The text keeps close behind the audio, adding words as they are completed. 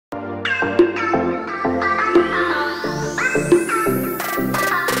നിങ്ങൾ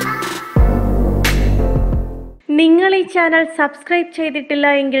ഈ channel subscribe ചെയ്തിട്ടില്ല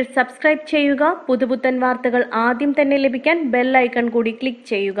എങ്കിൽ സബ്സ്ക്രൈബ് ചെയ്യുക. പുതുപുത്തൻ വാർത്തകൾ ആദ്യം തന്നെ ലഭിക്കാൻ ബെൽ ഐക്കൺ കൂടി ക്ലിക്ക്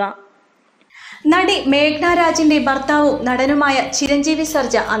ചെയ്യുക. നടി മേഘ്ന രാജിന്റെ ഭർത്താവും നടനുമായ ചിരഞ്ജീവി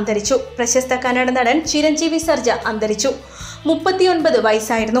സർജ അന്തരിച്ചു. പ്രശസ്ത കന്നഡ നടൻ ചിരഞ്ജീവി സർജ അന്തരിച്ചു. 39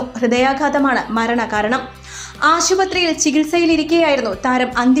 വയസ്സായിരുന്നു. ഹൃദയാഘാതമാണ് മരണകാരണം. ആശുപത്രിയിൽ ചികിത്സയിലിരിക്കെയായിരുന്നു താരം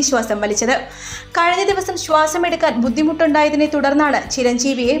അന്ത്യശ്വാസം വലിച്ചത്. കഴിഞ്ഞ ദിവസം ശ്വാസമെടുക്കാൻ ബുദ്ധിമുട്ടുണ്ടായതിനെ തുടർന്നാണ്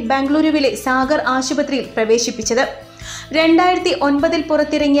ചിരഞ്ജീവിയെ ബംഗളൂരുവിലെ സാഗർ ആശുപത്രിയിൽ പ്രവേശിപ്പിച്ചത്. 2009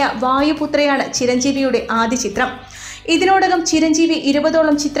 പുറത്തിറങ്ങിയ വായുപുത്രയാണ് ചിരഞ്ജീവിയുടെ ആദ്യ ചിത്രം. ഇതിനോടകം ചിരഞ്ജീവി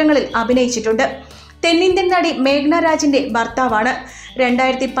 20ഓളം ചിത്രങ്ങളിൽ അഭിനയിച്ചിട്ടുണ്ട്. തെന്നിന്ത്യൻ നടി മേഘ്ന രാജിന്റെ ഭർത്താവാണ്.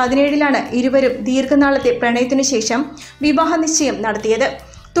 2017 ഇരുവരും ദീർഘനാളത്തെ പ്രണയത്തിനു ശേഷം വിവാഹ നിശ്ചയം നടത്തിയത്.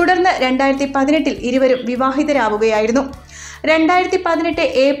 തുടർന്ന് 2018 ഇരുവരും വിവാഹിതരാവുകയായിരുന്നു. 2018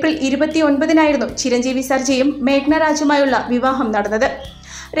 ഏപ്രിൽ 29 ചിരഞ്ജീവി സർജയും മേഘ്ന രാജുമായുള്ള വിവാഹം നടന്നത്.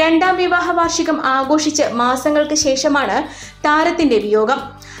 രണ്ടാം വിവാഹ വാർഷികം ആഘോഷിച്ച് മാസങ്ങൾക്ക് ശേഷമാണ് താരത്തിന്റെ വിയോഗം.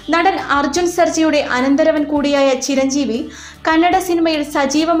 നടൻ അർജുൻ സർജയുടെ അനന്തരവൻ കൂടിയായ ചിരഞ്ജീവി കന്നഡ സിനിമയിൽ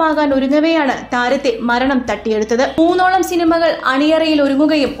സജീവമാകാൻ ഒരുങ്ങവെയാണ് താരത്തെ മരണം തട്ടിയെടുത്തത്. 3ഓളം സിനിമകൾ അണിയറയിൽ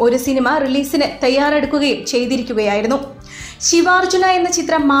ഒരുങ്ങുകയും ഒരു സിനിമ റിലീസിന് തയ്യാറെടുക്കുകയും ചെയ്തിരിക്കുകയായിരുന്നു. ശിവാർജുന എന്ന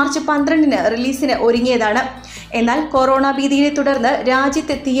ചിത്രം മാർച്ച് 12 റിലീസിന് ഒരുങ്ങിയതാണ്. എന്നാൽ കൊറോണ ഭീതിയെ തുടർന്ന്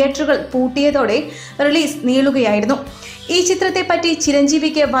രാജ്യത്തെ തിയേറ്ററുകൾ പൂട്ടിയതോടെ റിലീസ് നീളുകയായിരുന്നു. ഈ ചിത്രത്തെ പറ്റി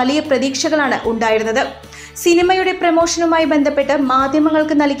ചിരഞ്ജീവിക്ക് വലിയ പ്രതീക്ഷകളാണ് ഉണ്ടായിരുന്നത്. സിനിമയുടെ പ്രമോഷനുമായി ബന്ധപ്പെട്ട്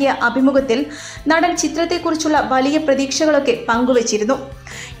മാധ്യമങ്ങൾക്ക് നൽകിയ അഭിമുഖത്തിൽ നടൻ ചിത്രത്തെക്കുറിച്ചുള്ള വലിയ പ്രതീക്ഷകളൊക്കെ പങ്കുവച്ചിരുന്നു.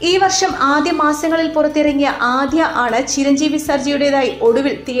 ഈ വർഷം ആദ്യ മാസങ്ങളിൽ പുറത്തിറങ്ങിയ ആദ്യ ആണ് ചിരഞ്ജീവി സർജയുടേതായി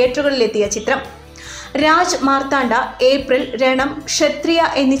ഒടുവിൽ തിയേറ്ററുകളിലെത്തിയ ചിത്രം. രാജ് മാർത്താണ്ഡ, ഏപ്രിൽ, രണം, ക്ഷത്രിയ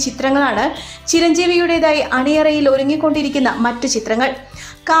എന്നീ ചിത്രങ്ങളാണ് ചിരഞ്ജീവിയുടേതായി അണിയറയിൽ ഒരുങ്ങിക്കൊണ്ടിരിക്കുന്ന മറ്റു ചിത്രങ്ങൾ.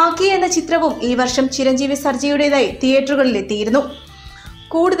 കാക്കി എന്ന ചിത്രവും ഈ വർഷം ചിരഞ്ജീവി സർജയുടേതായി തിയേറ്ററുകളിലെത്തിയിരുന്നു.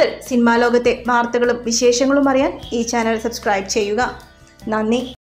 കൂടുതൽ സിനിമാ ലോകത്തെ വാർത്തകളും വിശേഷങ്ങളും അറിയാൻ ഈ ചാനൽ സബ്സ്ക്രൈബ് ചെയ്യുക. നന്ദി.